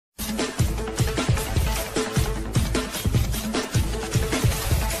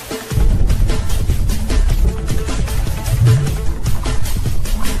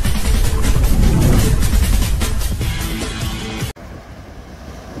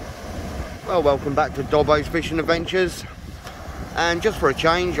Well, welcome back to Dobbo's Fishing Adventures, and just for a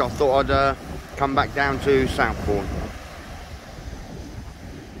change I thought I'd come back down to Southbourne.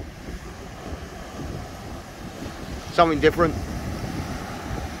 Something different,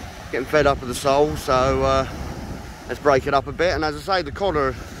 getting fed up with the sole, so let's break it up a bit. And as I say, the cod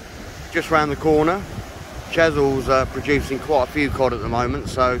are just round the corner. Chesil's producing quite a few cod at the moment,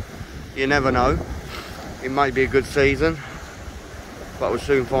 so you never know, it may be a good season. But we'll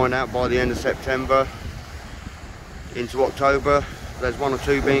soon find out by the end of September into October. If there's one or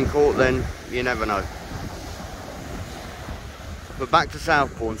two being caught, then you never know. But back to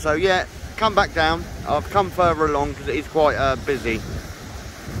Southbourne. So yeah, come back down. I've come further along because it is quite busy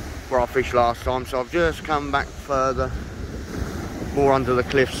where I fished last time. So I've just come back further, more under the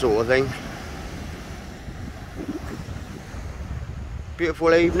cliff sort of thing.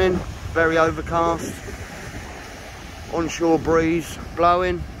 Beautiful evening, very overcast. Onshore breeze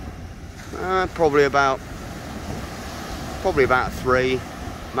blowing, probably about 3,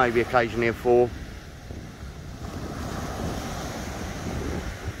 maybe occasionally a 4.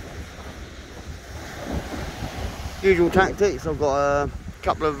 Usual tactics, I've got a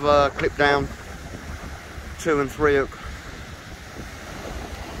couple of clip down 2 and 3 hook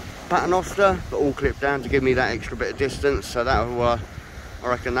paternoster, but all clipped down to give me that extra bit of distance, so that will, I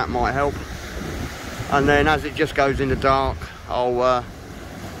reckon that might help. And then as it just goes into dark, I'll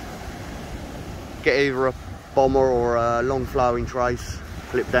get either a bomber or a long flowing trace,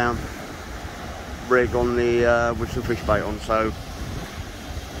 clip down, rig on the with some fish bait on. So,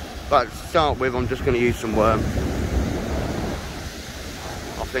 but to start with, I'm just going to use some worm.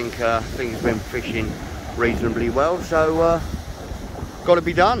 I think things been fishing reasonably well, so got to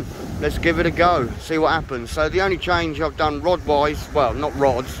be done. Let's give it a go, see what happens. So the only change I've done rod wise, well, not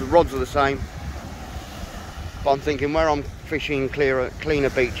rods, the rods are the same. But I'm thinking where I'm fishing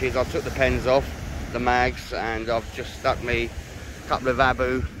cleaner beaches, I took the pens off, the mags, and I've just stuck me a couple of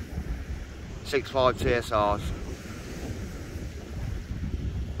Abu 6.5 TSRs.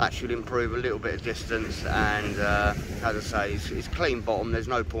 That should improve a little bit of distance, and as I say, it's clean bottom. There's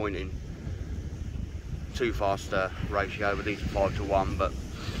no point in too fast ratio, but these are 5 to 1, but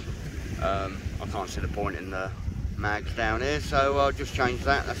I can't see the point in the mags down here, so I'll just change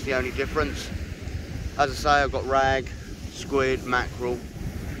that. That's the only difference. As I say, I've got rag, squid, mackerel,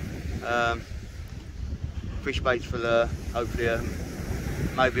 fish baits for the, hopefully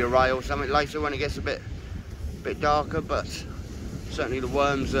maybe a ray or something later when it gets a bit darker, but certainly the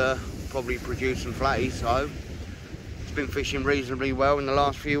worms probably produce some flatties, so it's been fishing reasonably well in the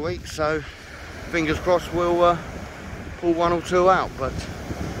last few weeks, so fingers crossed we'll pull 1 or 2 out. But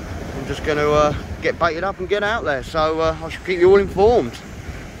I'm just going to get baited up and get out there, so I shall keep you all informed.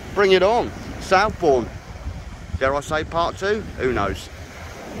 Bring it on. Southbourne, dare I say part 2? Who knows?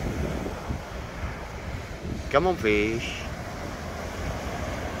 Come on, fish.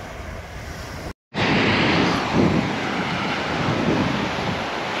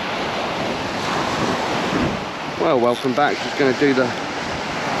 Well, welcome back. Just going to do the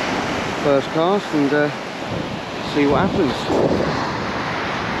first cast and see what happens.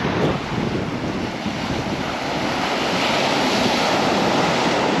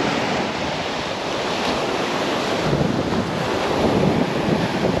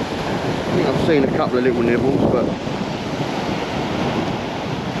 I've seen a couple of little nibbles, but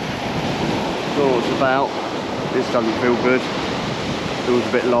that's all it's about. This doesn't feel good, feels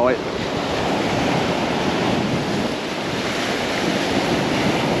a bit light.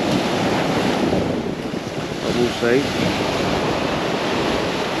 But we'll see.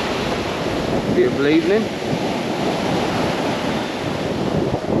 Beautiful evening.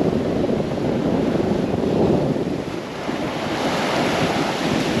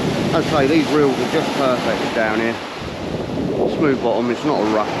 I'd say these reels are just perfect down here. Smooth bottom, it's not a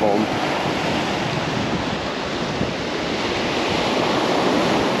rough bottom.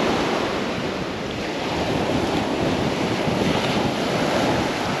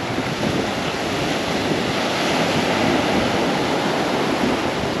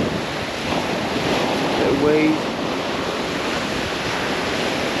 Bit of weed.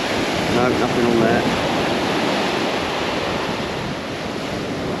 No, nothing on there.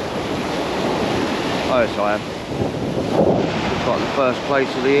 Oh yes, I have. Looks like the first place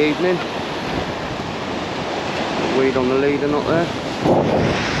of the evening. Weed on the leader, not there.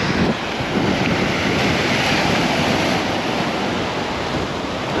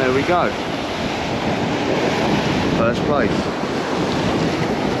 There we go. First place.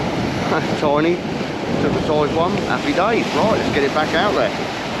 Tiny. Took a size 1. Happy days. Right, let's get it back out there.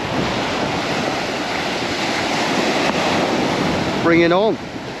 Bring it on.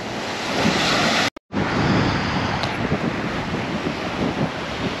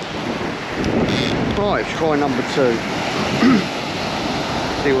 Right, let's try number 2.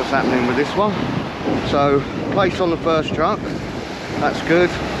 See what's happening with this one. So, Plaice on the first truck. That's good.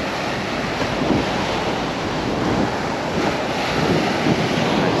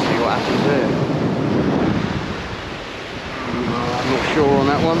 Let's see what happens here. I'm not sure on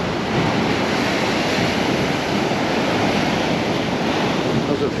that one.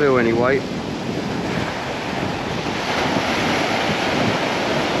 Doesn't feel any weight.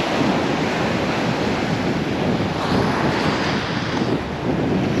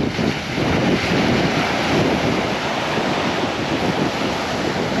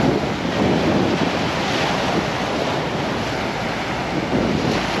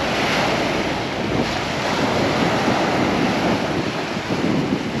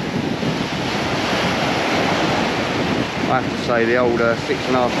 I have to say the old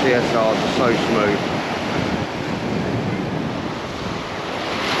 6.5 TSRs are so smooth.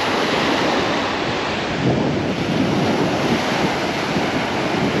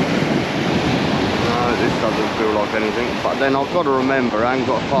 No, this doesn't feel like anything, but then I've got to remember I haven't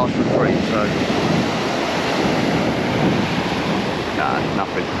got a fast retreat, so... Nah,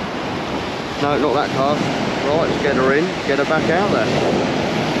 nothing. No, not that cast. Right, let's get her in, get her back out there.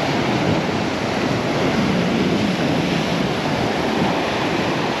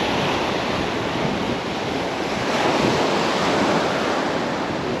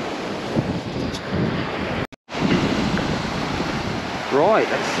 Right,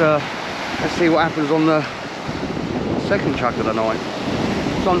 let's see what happens on the second chuck of the night.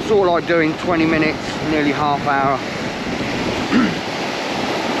 So I'm sort of like doing 20 minutes, nearly half hour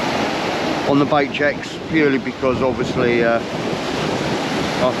on the bait checks, purely because obviously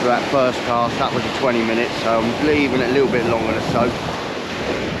after that first cast that was a 20 minutes, so I'm leaving it a little bit longer to soak.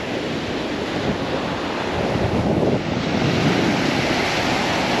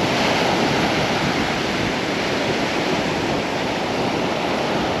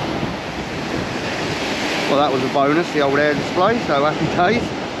 Well, that was a bonus, the old air display, so happy days.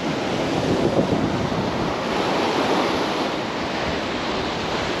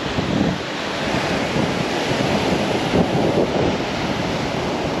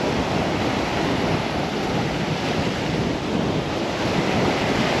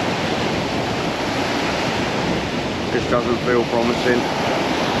 This doesn't feel promising.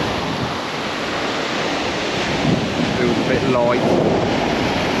 Feels a bit light.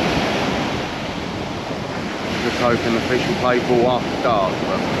 Just hoping the fish will play ball after dark,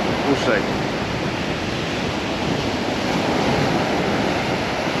 but we'll see.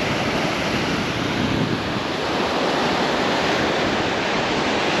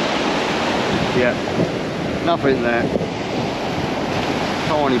 Yeah, nothing there.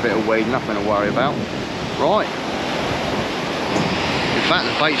 Tiny bit of weed, nothing to worry about. Right. In fact,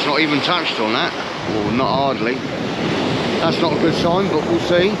 the bait's not even touched on that, or not hardly. That's not a good sign, but we'll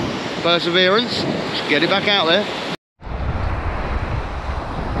see. Perseverance. Let's get it back out there.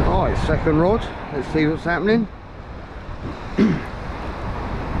 Right, second rod. Let's see what's happening.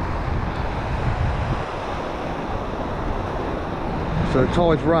 So the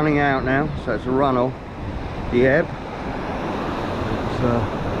tide's running out now, so it's a run off the ebb.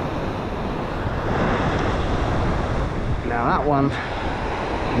 Now that one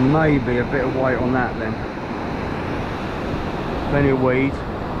may be a bit of weight on that then. Plenty of weed.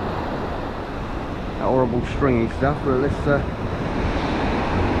 That horrible stringy stuff, but let's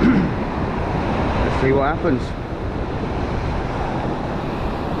see what happens.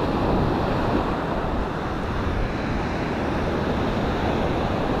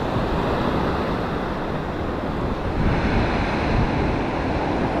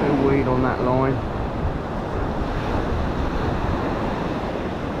 Bit of weed on that line.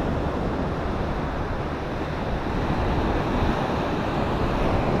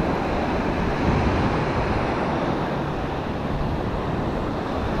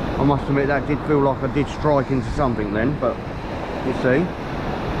 I must admit that did feel like I did strike into something then, but we'll see.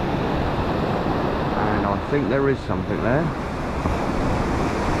 And I think there is something there.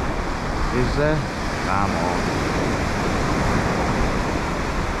 Is there? Come on.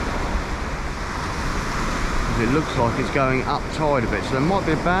 It looks like it's going up tide a bit, so there might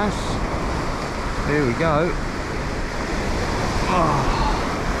be a bass. Here we go. Oh.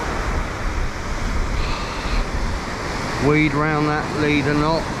 Weed round that leader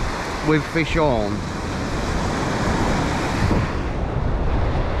knot with fish on.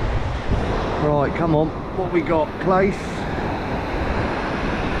 Right, come on, what we got? Plaice.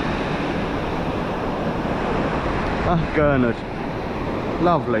 Tub Gurnard.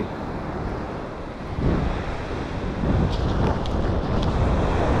 Lovely.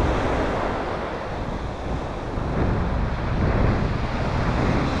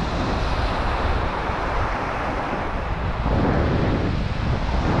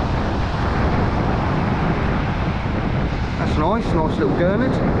 nice little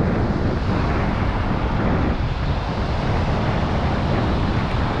gurnard.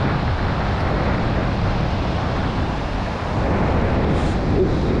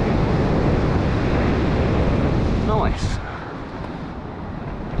 Nice.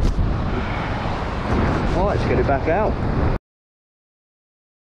 Right, let's get it back out.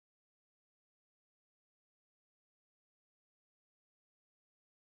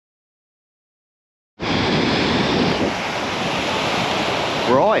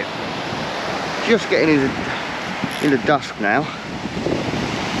 Right, just getting into dusk now.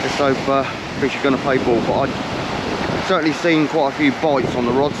 Let's hope fish are going to play ball, but I've certainly seen quite a few bites on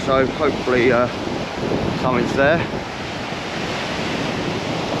the rod, so hopefully something's there.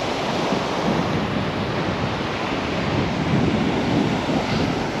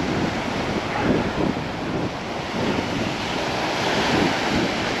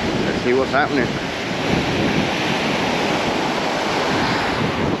 Let's see what's happening.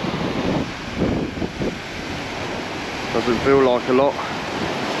 Doesn't feel like a lot.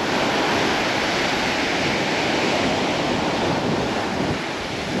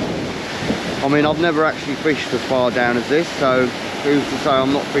 I mean, I've never actually fished as far down as this, so who's to say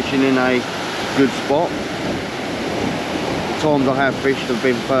I'm not fishing in a good spot. The times I have fished have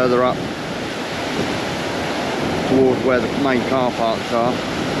been further up towards where the main car parks are.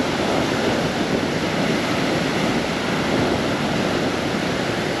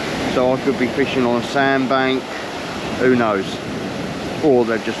 So I could be fishing on a sandbank, who knows, or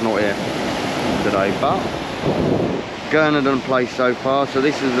they're just not here today. But Gurnard and Plaice so far, so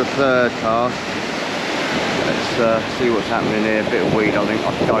this is the third cast. Let's see what's happening here. A bit of weed, I think.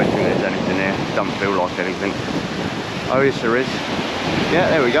 I don't think there's anything here, doesn't feel like anything. Oh yes there is. Yeah,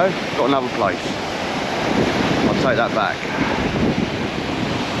 there we go, got another Plaice. I'll take that back.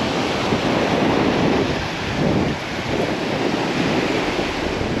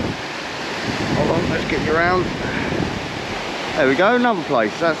 Hold on, let's get you around. There we go, another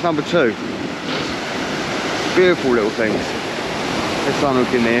Plaice. That's number 2. Beautiful little things. Let's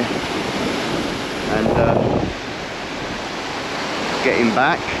unhook in here and get him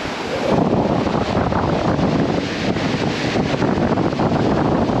back.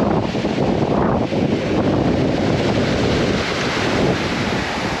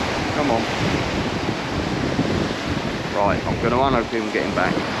 Come on. Right, I'm going to unhook him and get him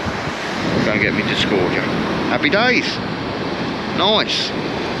back. Go and get me disgorger. Happy days. Nice.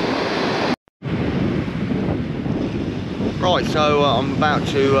 Right, so I'm about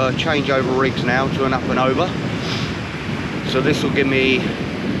to change over rigs now to an up and over. So this will give me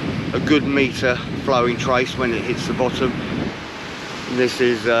a good metre flowing trace when it hits the bottom. This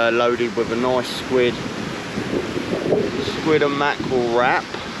is loaded with a nice squid and mackerel wrap,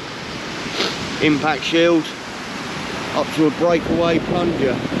 impact shield, up to a breakaway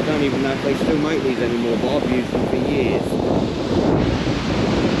plunger. I don't even know if they still make these anymore, but I've used them for years.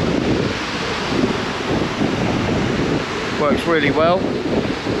 Works really well.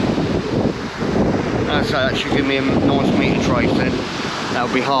 So that should give me a nice metre trace then.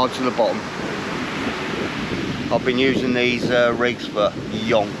 That'll be hard to the bottom. I've been using these rigs for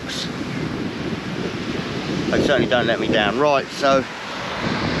yonks. They certainly don't let me down. Right, so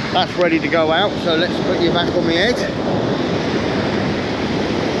that's ready to go out. So let's put you back on the head.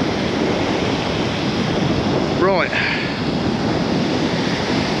 Right.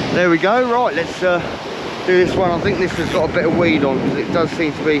 There we go. Right, let's do this one. I think this has got a bit of weed on because it does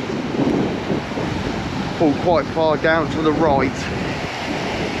seem to be pulled quite far down to the right.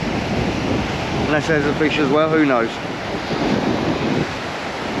 Unless there's a fish as well, who knows.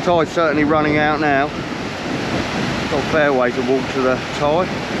 Tide's certainly running out now. Got a fair way to walk to the tide.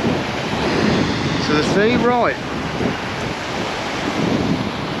 To the sea, right.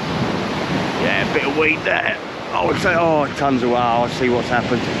 Yeah, a bit of weed there. I would say, oh, tons of, wow, I see what's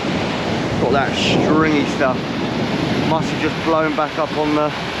happened. Got that stringy stuff. Must have just blown back up on the...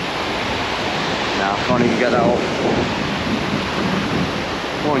 No, I can't even get that off.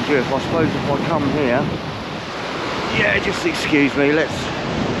 Mind you, I suppose if I come here... Yeah, just excuse me, let's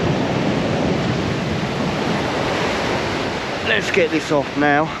get this off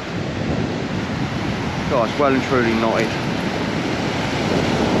now. God, it's well and truly knotted.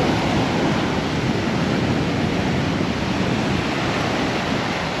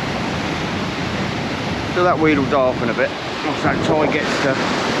 So that weed will die off in a bit once that tide gets to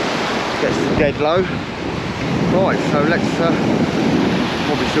dead low. Right, so let's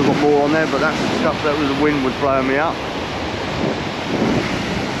probably still got more on there, but that's the stuff that the wind was blowing me up.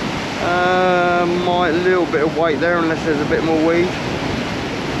 Might a little bit of weight there unless there's a bit more weed.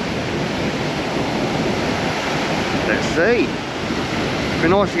 Let's see. It'd be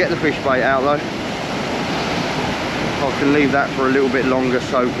nice to get the fish bait out though. I can leave that for a little bit longer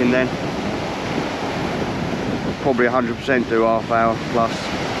soaking then. Probably 100% do half hour plus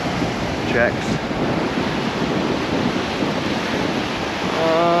checks.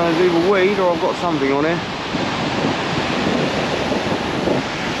 It's either weed or I've got something on here.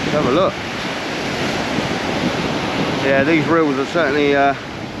 Let's have a look. Yeah, these reels are certainly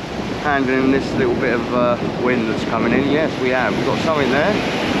handling this little bit of wind that's coming in. Yes, we have. We've got something there.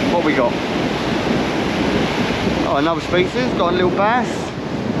 What we got? Oh, another species. Got a little bass.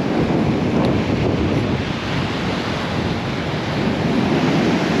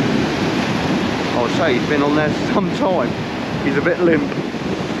 I would say he's been on there some time. He's a bit limp.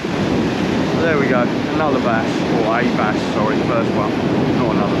 There we go. Another bass. Or a bass, sorry. First one.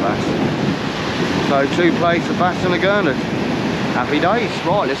 Not another bass. So 2 plaice, a bass and a gurnard. Happy days.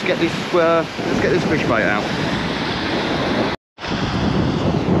 Right, let's get this fish bait out.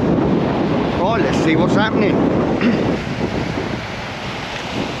 Right, let's see what's happening.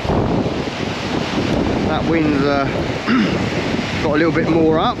 That wind's got a little bit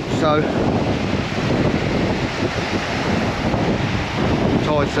more up, so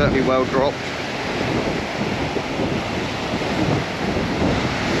tide's certainly well dropped.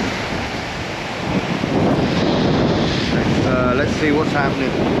 Let's see what's happening.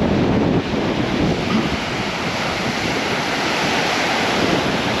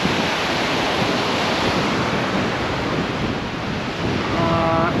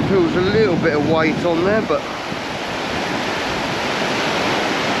 Feels a little bit of weight on there, but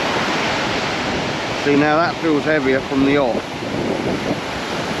see, now that feels heavier from the off,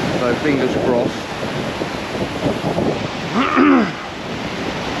 so fingers crossed.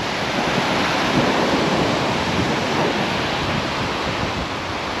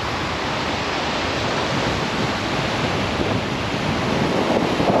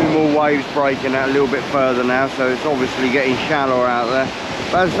 More waves breaking out a little bit further now, so it's obviously getting shallower out there.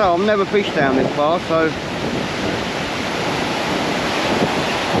 But as I say, I've never fished down this far, so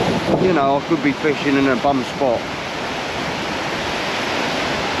you know, I could be fishing in a bum spot.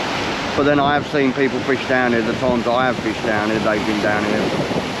 But then I have seen people fish down here. The times I have fished down here, they've been down here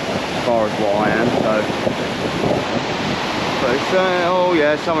as far as what I am. So, but it's, oh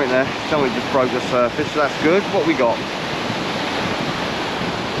yeah, something there. Something just broke the surface, so that's good. What we got?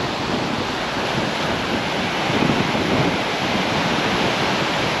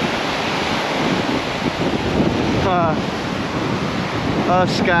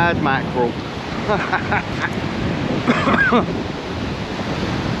 Scad Mackerel.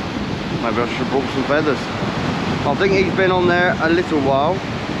 Maybe I should have brought some feathers. I think he's been on there a little while.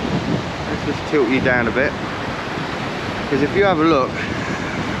 Let's just tilt you down a bit, because if you have a look,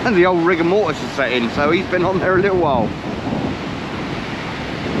 and the old rigor mortis is set in, so he's been on there a little while.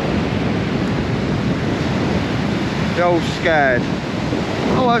 The old Scad.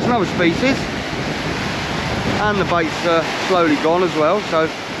 Oh, there's another species. And the bait's slowly gone as well, so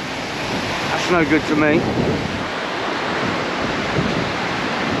that's no good to me.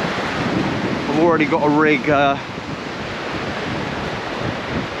 I've already got a rig all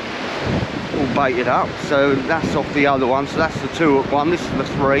baited up, so that's off the other one. So that's the 2-hook one, this is the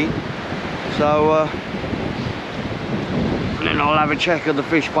 3. So and then I'll have a check of the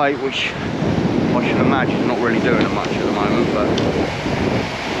fish bait, which I should imagine is not really doing it much at the moment,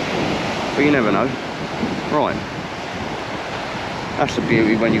 but you never know. Right, that's the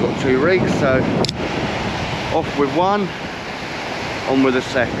beauty when you've got 2 rigs. So off with one, on with a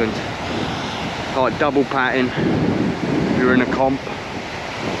second. Like double patting. If you're in a comp,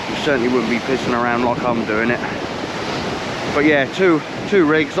 you certainly wouldn't be pissing around like I'm doing it. But yeah, two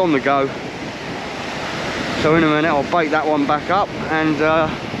rigs on the go. So in a minute I'll bait that one back up, and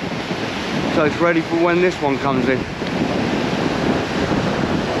so it's ready for when this one comes in.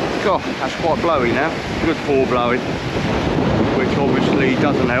 God, that's quite blowy now. Good fore blowing, which obviously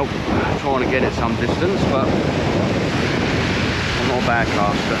doesn't help trying to get it some distance, but I'm not a bad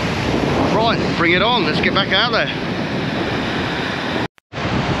caster. Right, bring it on, let's get back out there.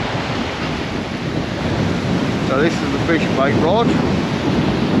 So this is the fish bait rod.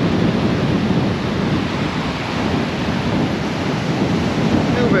 A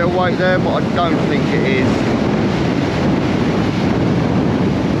little bit of weight there, but I don't think it is.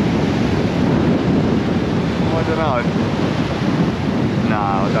 I don't know. No, I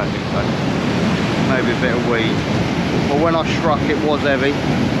don't think so. Maybe a bit of weed. But when I struck it was heavy.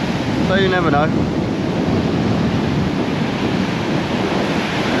 So you never know.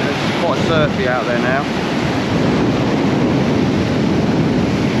 It's quite surfy out there now.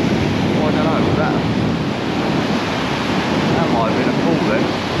 I don't know, that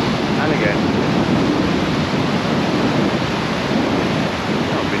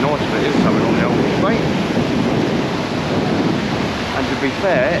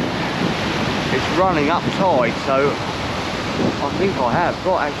there, it's running up tide, so I think I have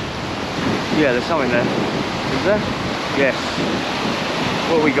got actually. Yeah, there's something there. Is there? Yes.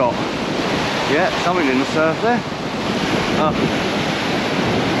 What have we got? Yeah, something in the surf there.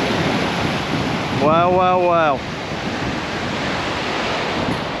 Well, well, well.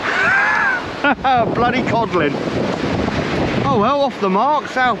 Bloody codling. Oh well, off the mark,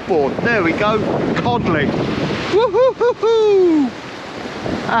 Southbourne. There we go, Codling. Woohoo!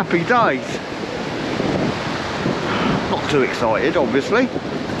 Happy days. Not too excited, obviously,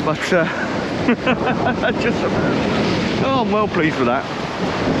 but just, oh, I'm well pleased with that.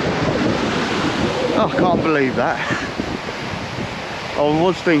 Oh, I can't believe that. I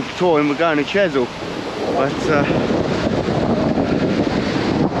was thinking, toying, we're going to Chesil, but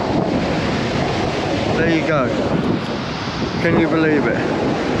there you go. Can you believe it?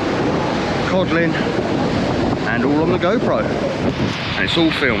 Codling, and all on the GoPro. And it's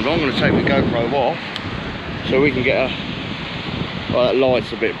all filmed. I'm going to take the GoPro off so we can get a... Well, that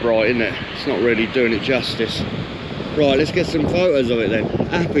light's a bit bright, isn't it? It's not really doing it justice. Right, let's get some photos of it then.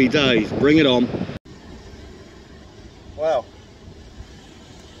 Happy days, bring it on. Well,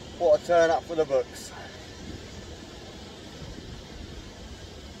 what a turn up for the books.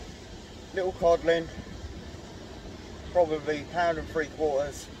 Little codling, probably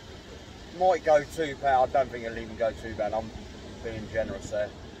 £1.75. Might go £2. I don't think it'll even go £2. I'm being generous there.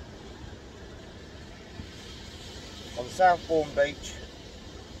 On Southbourne Beach,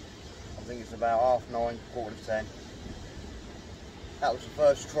 I think it's about 9:30, 9:45. That was the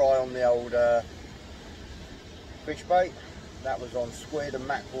first try on the old fish bait. That was on squid and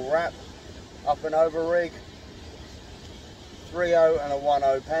mackerel wrap, up and over rig, 3.0 and a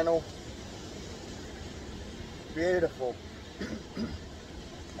 1.0 panel. Beautiful.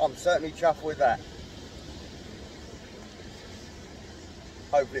 I'm certainly chuffed with that.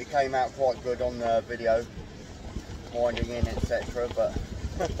 Hopefully it came out quite good on the video, winding in, etc. But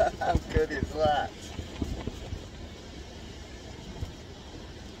how good is that?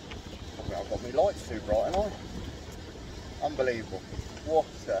 I think I've got my lights too bright, haven't I? Unbelievable. What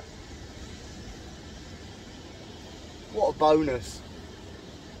a bonus.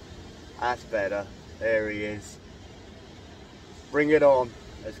 That's better. There he is. Bring it on.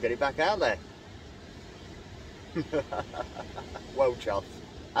 Let's get it back out there. Well chuffed.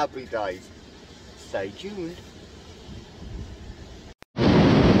 Happy days. Stay tuned.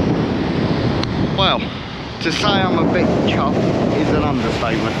 Well, to say I'm a bit chuffed is an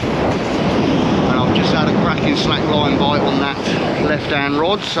understatement. And I've just had a cracking slack line bite on that left hand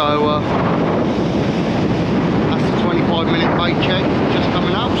rod, so that's the 25-minute bait check just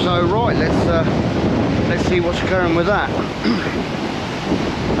coming up. So right, let's see what's occurring with that.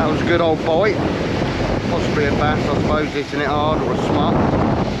 That was a good old bite, possibly a bass, I suppose, hitting it hard, or a smut,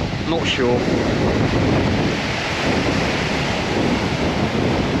 not sure.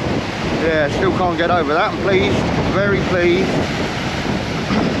 Yeah, still can't get over that. I'm pleased, very pleased.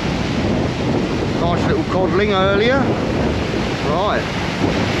 Nice little codling earlier. Right,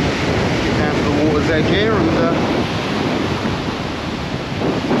 get down to the water's edge here and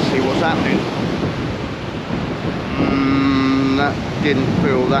see what's happening. That didn't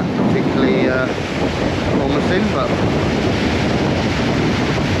feel that particularly promising, but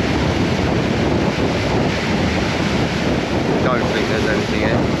don't think there's anything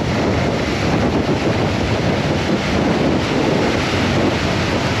here.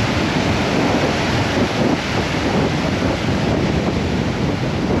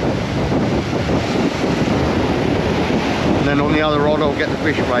 And then on the other rod I'll get the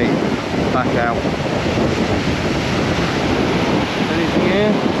fish bait back out. Anything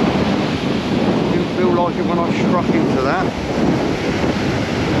here? Didn't feel like it when I struck into that.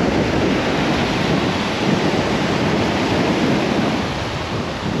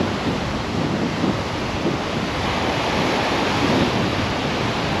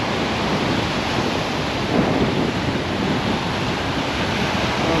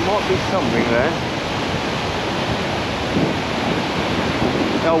 There might be something there.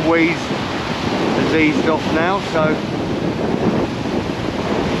 Our wheeze has eased off now, so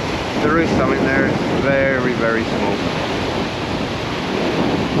there is something there. It's very, very small.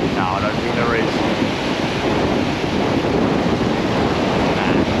 No, I don't think there is.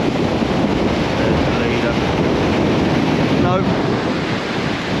 Nah. There's the leader. No.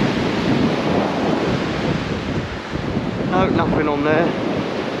 No, nothing on there.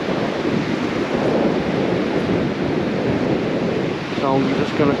 So I'm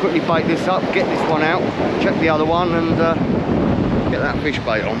just going to quickly bait this up, get this one out, check the other one, and get that fish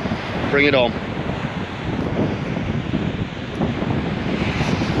bait on. Bring it on.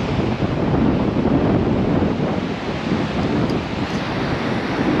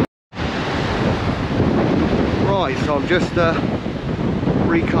 I've just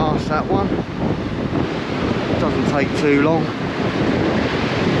recast that one. Doesn't take too long.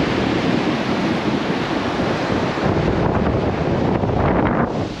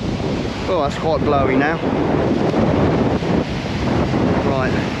 Oh, that's quite blowy now.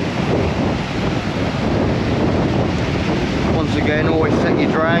 Right. Once again, always set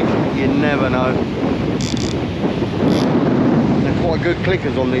your drag, you never know. They're quite good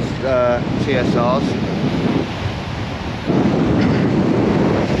clickers on these TSRs.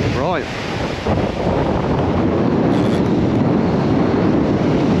 Right.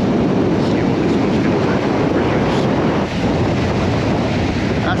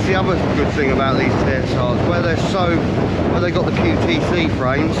 That's the other good thing about these TSRs, where they've got the QTC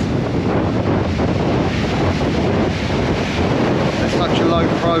frames. They're such a low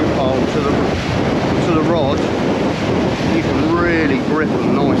profile to the rod, you can really grip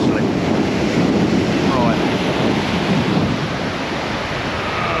them nicely. Right.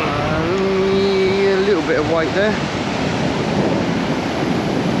 A little bit of weight there.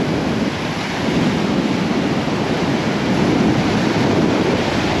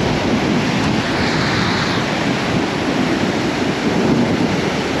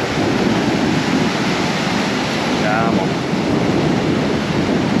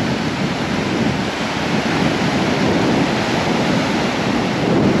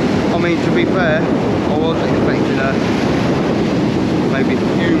 To be fair, I was expecting maybe a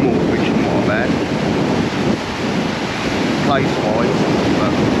few more fish than what I've had, Plaice wise,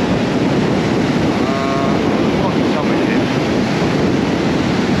 but might be something here.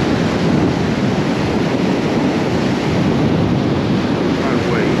 No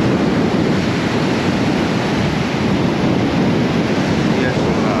way. Yes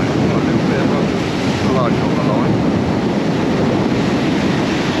or no? A little bit of a sludge on the line.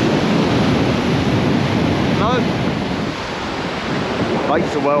 No,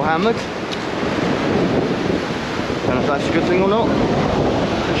 baits are well hammered. Don't know if that's a good thing or not,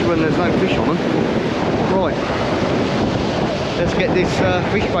 especially when there's no fish on them. Right, let's get this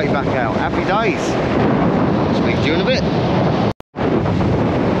fish bait back out. Happy days. Speak to you in a bit.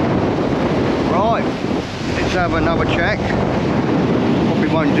 Right, let's have another check. Probably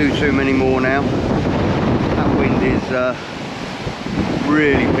won't do too many more now. That wind is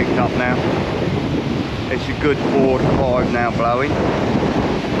really picked up now. It's a good 4 to 5 now blowing.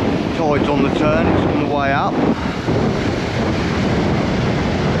 Tide's on the turn, it's on the way up.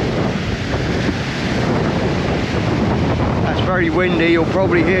 That's very windy, you'll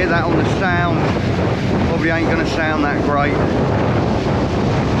probably hear that on the sound. Probably ain't going to sound that great.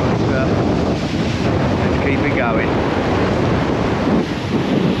 But let's keep it going.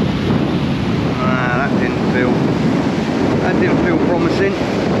 That didn't feel promising.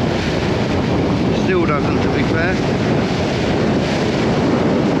 Still doesn't, to be fair.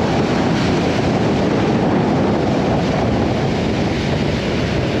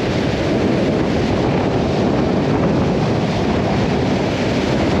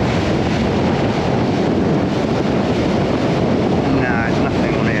 Nah, there's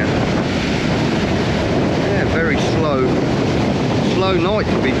nothing on here. Yeah, very slow night,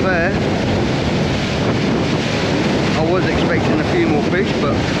 to be fair. I was expecting a few more fish,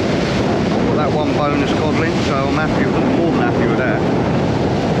 but that one bonus codling, so I'm happy with them, more than happy with that.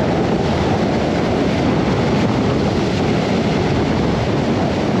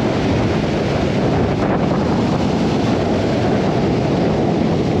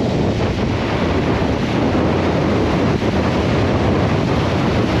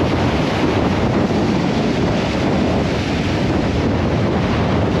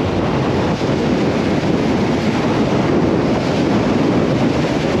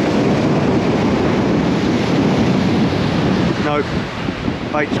 Nope,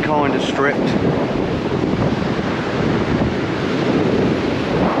 bait's kind of stripped.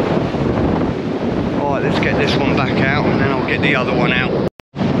 Alright, let's get this one back out and then I'll get the other one out.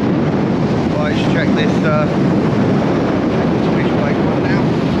 Right, let's check this fish bait one now.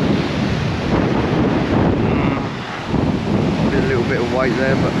 A little bit of weight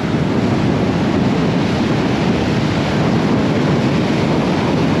there, but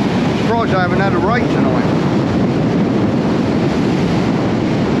surprised I haven't had a rake tonight.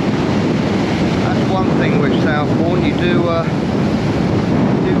 One thing with Southbourne, you do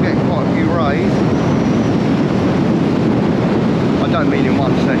get quite a few rays. I don't mean in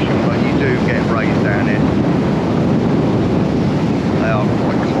one session, but you do get rays down here. They are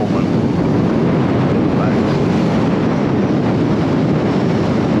quite common.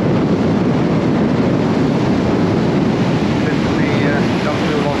 Definitely don't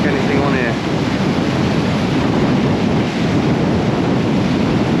feel like anything on here.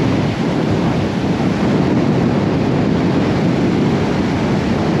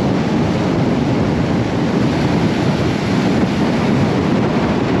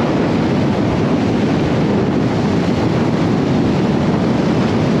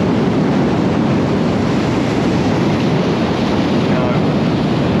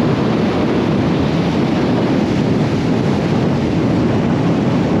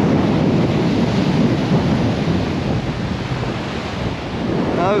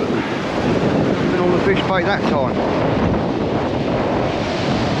 bait that time.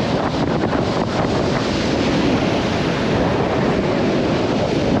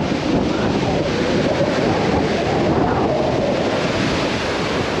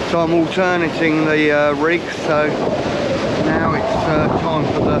 So I'm alternating the rig, so now it's time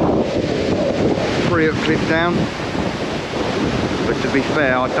for the free-up clip down. But to be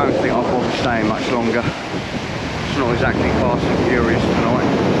fair, I don't think I'll probably stay much longer. It's not exactly fast and furious tonight.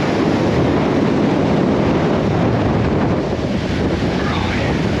 Right.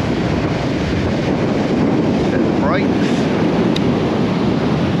 Set the brakes.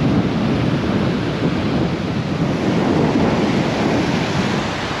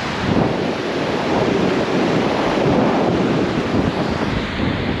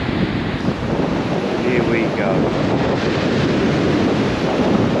 Here we go.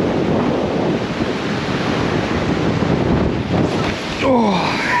 Oh.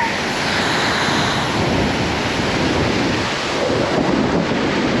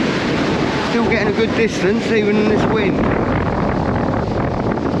 Still getting a good distance even in this wind.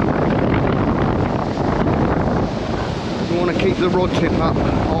 You want to keep the rod tip up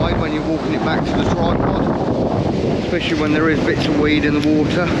high when you're walking it back to the tripod, especially when there is bits of weed in the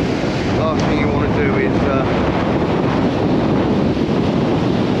water. Last thing you want to do is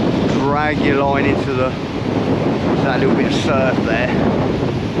drag your line into that little bit of surf there,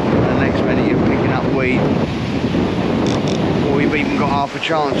 and the next minute you're picking up weed, or you've even got half a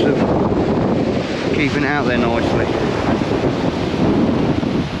chance of keeping it out there nicely.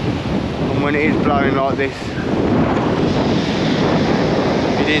 And when it is blowing like this,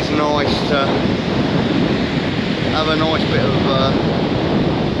 it is nice to have a nice bit of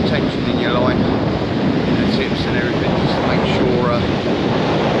tension in your line, in the tips and everything, just to make sure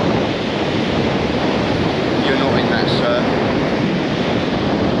you're not in that surf.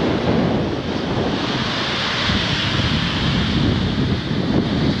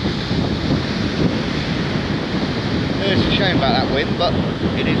 It's a shame about that wind, but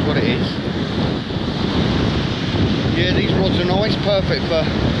it is what it is. Yeah, these rods are nice, perfect for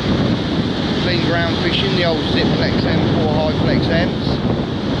clean ground fishing, the old Zip Flex M, 4 high Flex M's.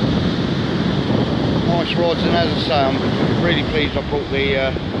 Nice rods, and as I say, I'm really pleased I brought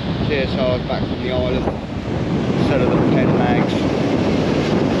the TSRs back from the island instead of the pen mags.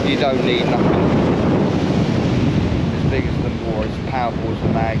 You don't need nothing as big as them or as powerful as the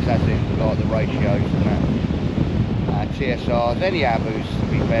mags, as in like the ratios and that. TSRs, any Abus to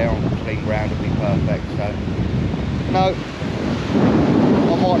be fair on clean ground would be perfect. So no,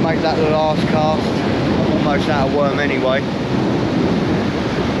 I might make that the last cast. I'm almost out of worm anyway.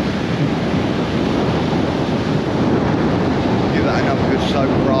 Give that another good soak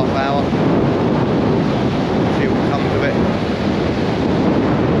for half hour. See what comes of it.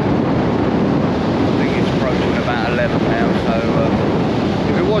 I think it's approaching about 11 now, so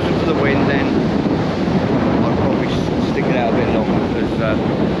if it wasn't for the wind then I'd probably stick it out a bit longer, because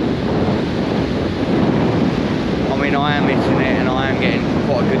I mean, I am hitting it and I am getting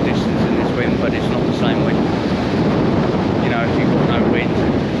quite a good distance in this wind, but it's not the same wind. You know, if you've got no wind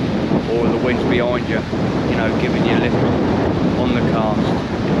or the wind's behind you, you know, giving you a lift on the cast.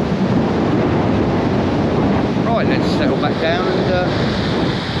 Right, let's settle back down and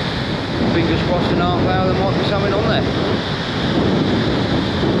fingers crossed in half hour there might be something on there.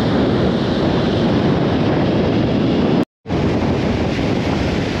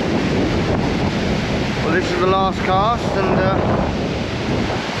 This is the last cast, and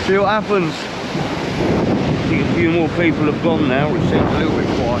see what happens. I think a few more people have gone now. It seems a little bit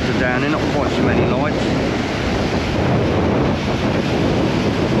quieter down here, not quite so many lights.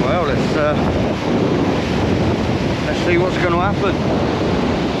 Well, let's see what's going to happen.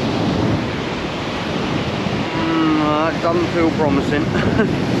 It doesn't feel promising.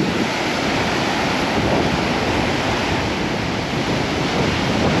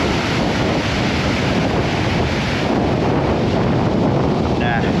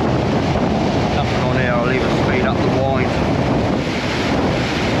 Nothing on here, I'll even speed up the wind.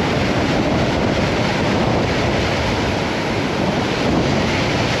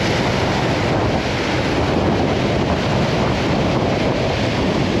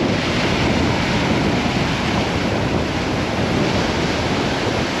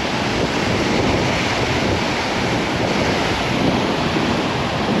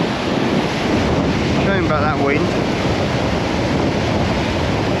 Shame about that wind.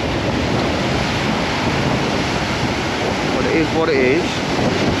 Is what it is.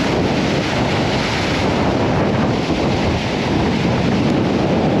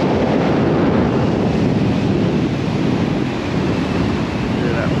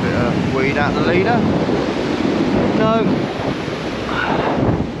 Get that bit of weed out the leader. know,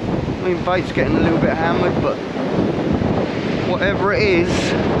 I mean, bait's getting a little bit hammered, but whatever it is,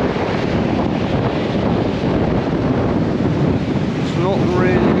 it's not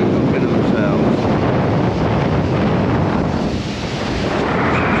really hooking themselves.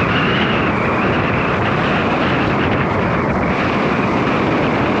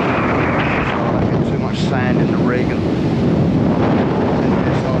 Sand in the rig and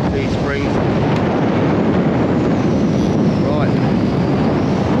SRT springs. Right.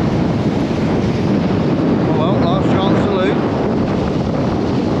 Oh well, last chance salute.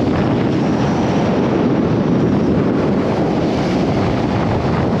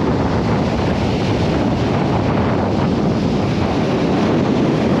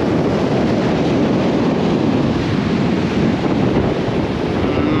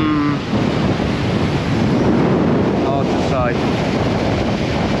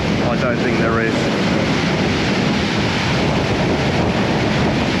 I don't think there is.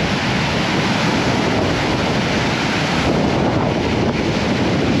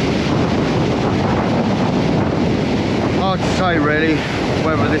 Hard to say really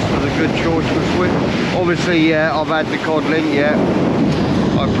whether this was a good choice for swim. Obviously, yeah, I've had the codling, yeah,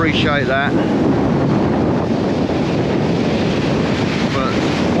 I appreciate that. But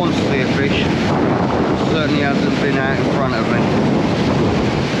quantity of fish certainly hasn't been out in front of me.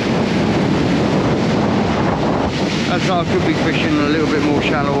 As I could be fishing a little bit more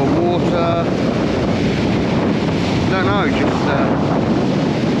shallower water. Don't know, just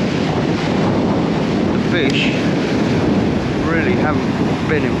the fish really haven't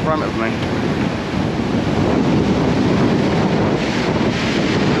been in front of me.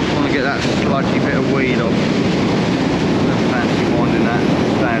 Just want to get that sludgy bit of weed off. Don't fancy winding that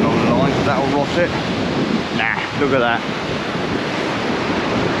down on the line, because that'll rot it. Nah, look at that.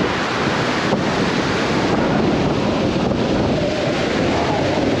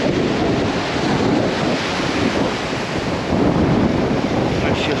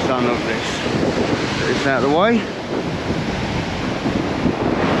 Let's just unhook this. Get this out of the way.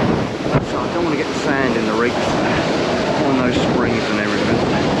 So I don't want to get the sand in the rigs on those springs and everything.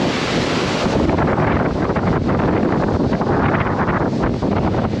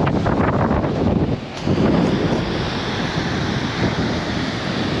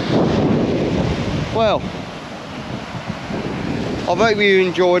 Well, I hope you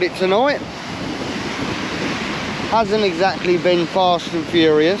enjoyed it tonight. Hasn't exactly been fast and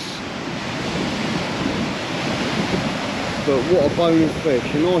furious, but what a bonus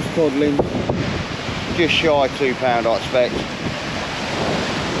fish. A nice codling, just shy of £2 I expect.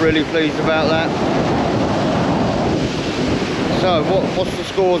 Really pleased about that. So what's the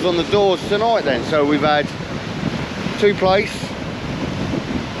scores on the doors tonight then? So we've had 2 plaice,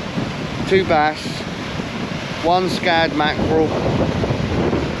 2 bass, 1 Scad Mackerel,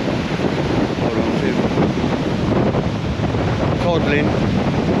 codling,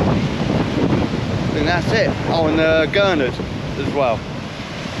 and that's it. Oh, and the Gurnard as well.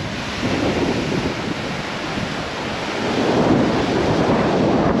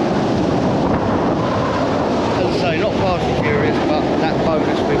 As I say, not fast and furious, but that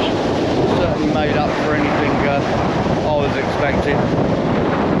bonus fish certainly made up for anything I was expecting.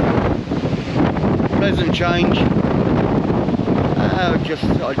 Pleasant change. I just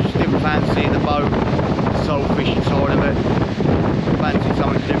didn't fancy the boat, the sole fishing side of it. Fancied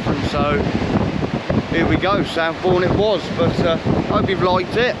something different, so here we go. Southbourne it was, but hope you've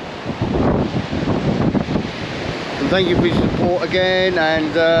liked it. And thank you for your support again,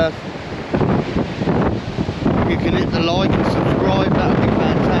 and you can hit the like and subscribe, that would be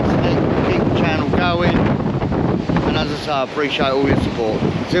fantastic. Keep the channel going, and as I say, I appreciate all your support.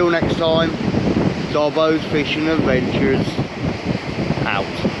 Until next time, Dobbo's Fishing Adventures.